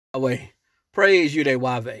Yahweh. Praise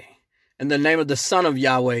Yhwh. In the name of the Son of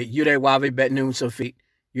Yahweh, Yhwh Bet Noon Sofit,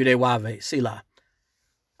 Yhwh, Selah.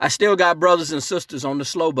 I still got brothers and sisters on the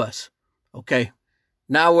slow bus. Okay.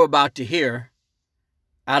 Now we're about to hear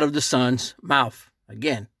out of the Son's mouth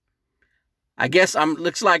again. I guess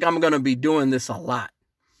looks like I'm going to be doing this a lot.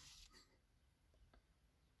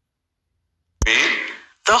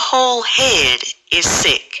 The whole head is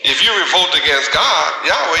sick. If you revolt against God,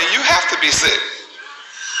 Yahweh, you have to be sick.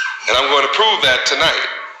 And I'm going to prove that tonight.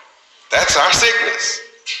 That's our sickness.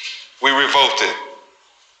 We revolted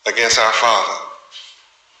against our Father,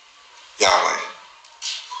 Yahweh.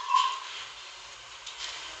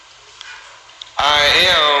 I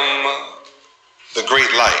am the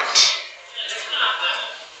great light.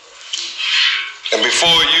 And before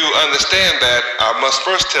you understand that, I must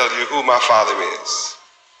first tell you who my Father is.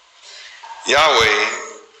 Yahweh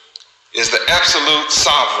is the absolute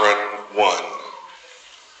sovereign one.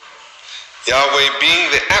 Yahweh, being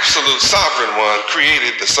the absolute sovereign one,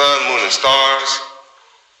 created the sun, moon, and stars.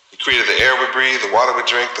 He created the air we breathe, the water we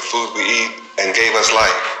drink, the food we eat, and gave us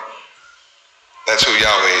life. That's who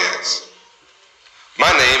Yahweh is. My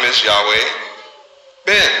name is Yahweh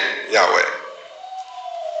Ben Yahweh.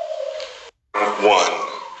 One.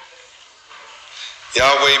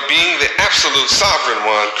 Yahweh, being the absolute sovereign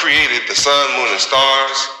one, created the sun, moon, and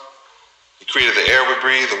stars. He created the air we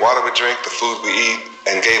breathe, the water we drink, the food we eat,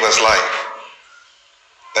 and gave us life.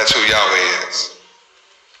 That's who Yahweh is.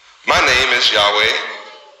 My name is Yahweh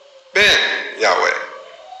Ben Yahweh.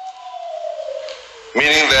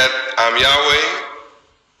 Meaning that I'm Yahweh,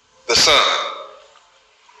 the Son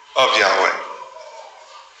of Yahweh.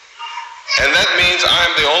 And that means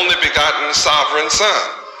I'm the only begotten sovereign Son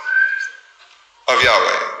of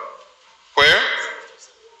Yahweh. Where?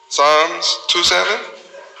 Psalms 2:7.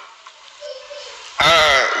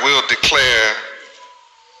 I will declare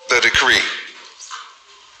the decree.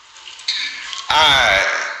 I,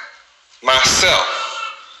 myself,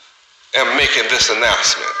 am making this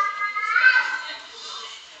announcement.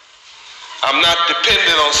 I'm not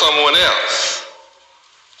dependent on someone else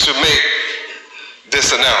to make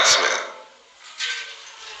this announcement.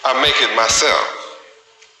 I make it myself.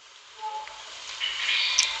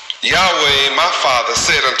 Yahweh, my Father,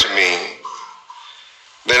 said unto me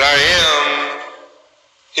that I am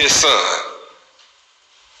his Son.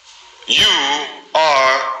 You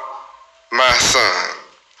are my Son.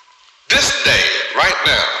 This day, right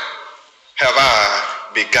now, have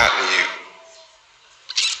I begotten you.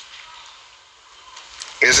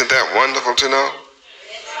 Isn't that wonderful to know?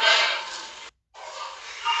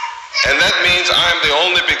 And that means I'm the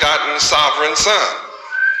only begotten sovereign Son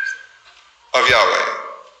of Yahweh.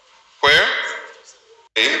 Where?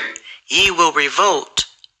 Ye will revolt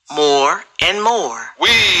more and more. We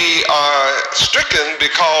are stricken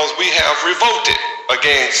because we have revolted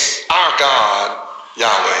against our God,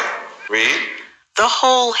 Yahweh. Read. The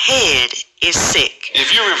whole head is sick.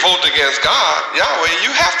 If you revolt against God, Yahweh,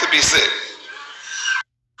 you have to be sick.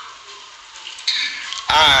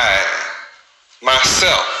 I,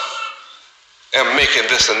 myself, am making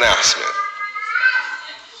this announcement.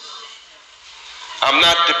 I'm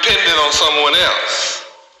not dependent on someone else.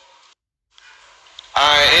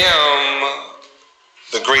 I am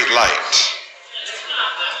the great light.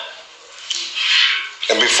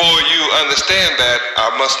 And before you understand that,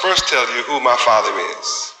 I must first tell you who my Father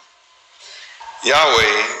is.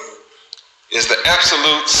 Yahweh is the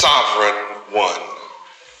absolute sovereign one.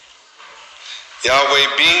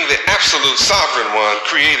 Yahweh, being the absolute sovereign one,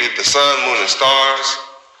 created the sun, moon, and stars.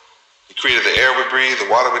 He created the air we breathe, the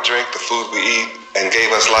water we drink, the food we eat, and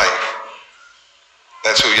gave us life.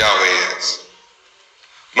 That's who Yahweh is.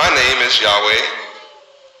 My name is Yahweh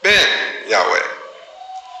Ben Yahweh.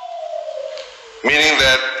 Meaning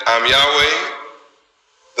that I'm Yahweh,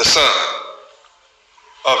 the Son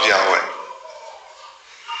of Yahweh.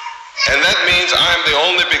 And that means I'm the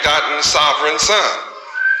only begotten sovereign Son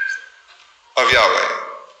of Yahweh.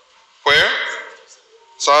 Where?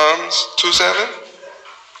 Psalms 2:7.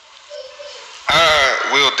 I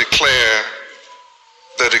will declare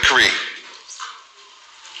the decree.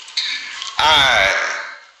 I,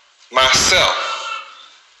 myself,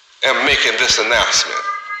 am making this announcement.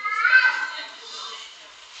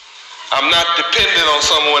 I'm not dependent on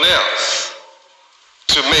someone else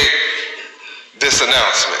to make this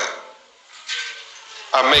announcement.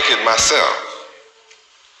 I make it myself.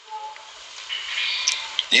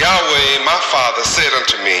 Yahweh, my Father, said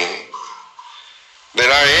unto me that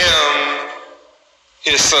I am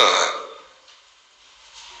his Son.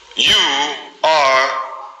 You are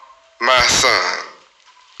my Son.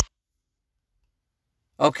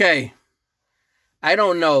 Okay. I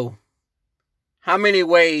don't know how many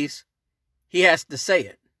ways he has to say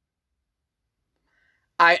it.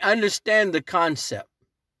 I understand the concept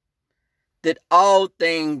that all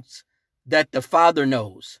things that the Father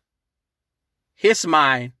knows, his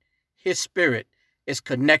mind, his spirit is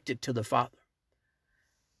connected to the Father.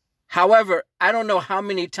 However, I don't know how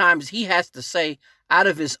many times he has to say out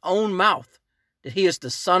of his own mouth that he is the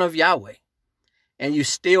Son of Yahweh, and you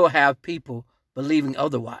still have people believing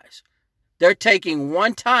otherwise. They're taking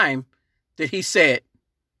one time that he said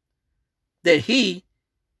that he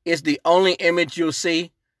is the only image you'll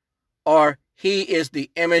see, or he is the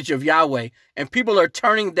image of Yahweh, and people are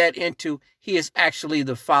turning that into he is actually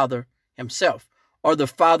the Father himself, or the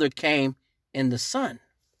Father came in the Son.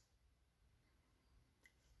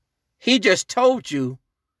 He just told you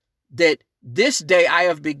that this day I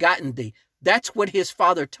have begotten thee. That's what his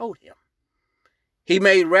Father told him. He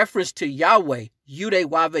made reference to Yahweh,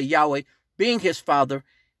 Yhwh, Yahweh, being his Father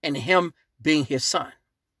and him being his Son.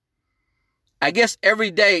 I guess every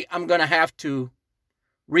day I'm going to have to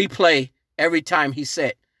replay every time he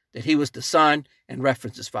said that he was the Son and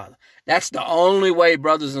reference his Father. That's the only way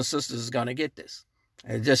brothers and sisters is going to get this.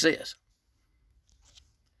 It just is.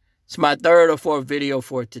 It's my third or fourth video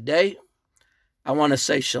for today. I want to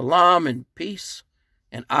say shalom and peace.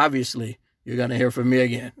 And obviously, you're going to hear from me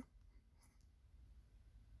again.